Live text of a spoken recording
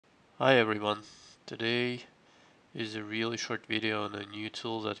Hi everyone, today is a really short video on a new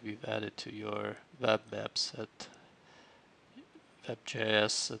tool that we've added to your web maps at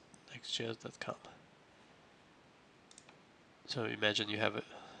web.js at nextgis.com. So imagine you have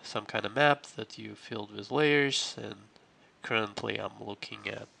some kind of map that you filled with layers, and currently I'm looking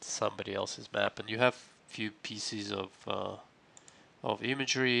at somebody else's map, and you have few pieces of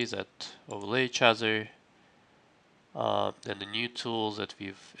imagery that overlay each other. And the new tool that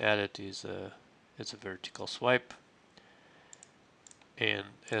we've added is it's a vertical swipe. And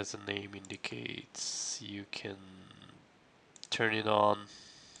as the name indicates, you can turn it on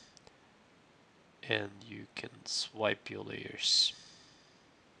and you can swipe your layers.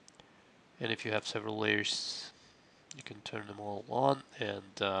 And if you have several layers, you can turn them all on, and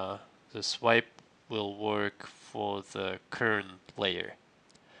the swipe will work for the current layer.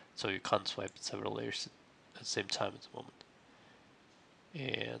 So you can't swipe several layers at the same time at the moment.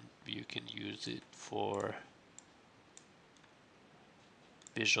 And you can use it for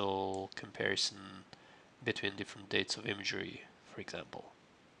visual comparison between different dates of imagery, for example.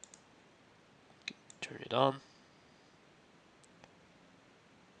 Turn it on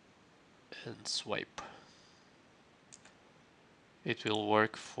and swipe. It will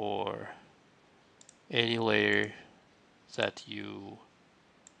work for any layer that you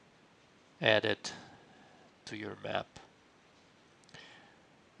added to your map.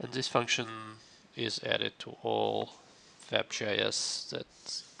 And this function is added to all web.js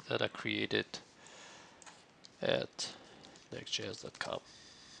that are created at nextgis.com.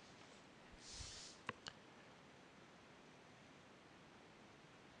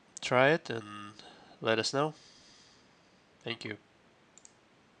 Try it and let us know. Thank you.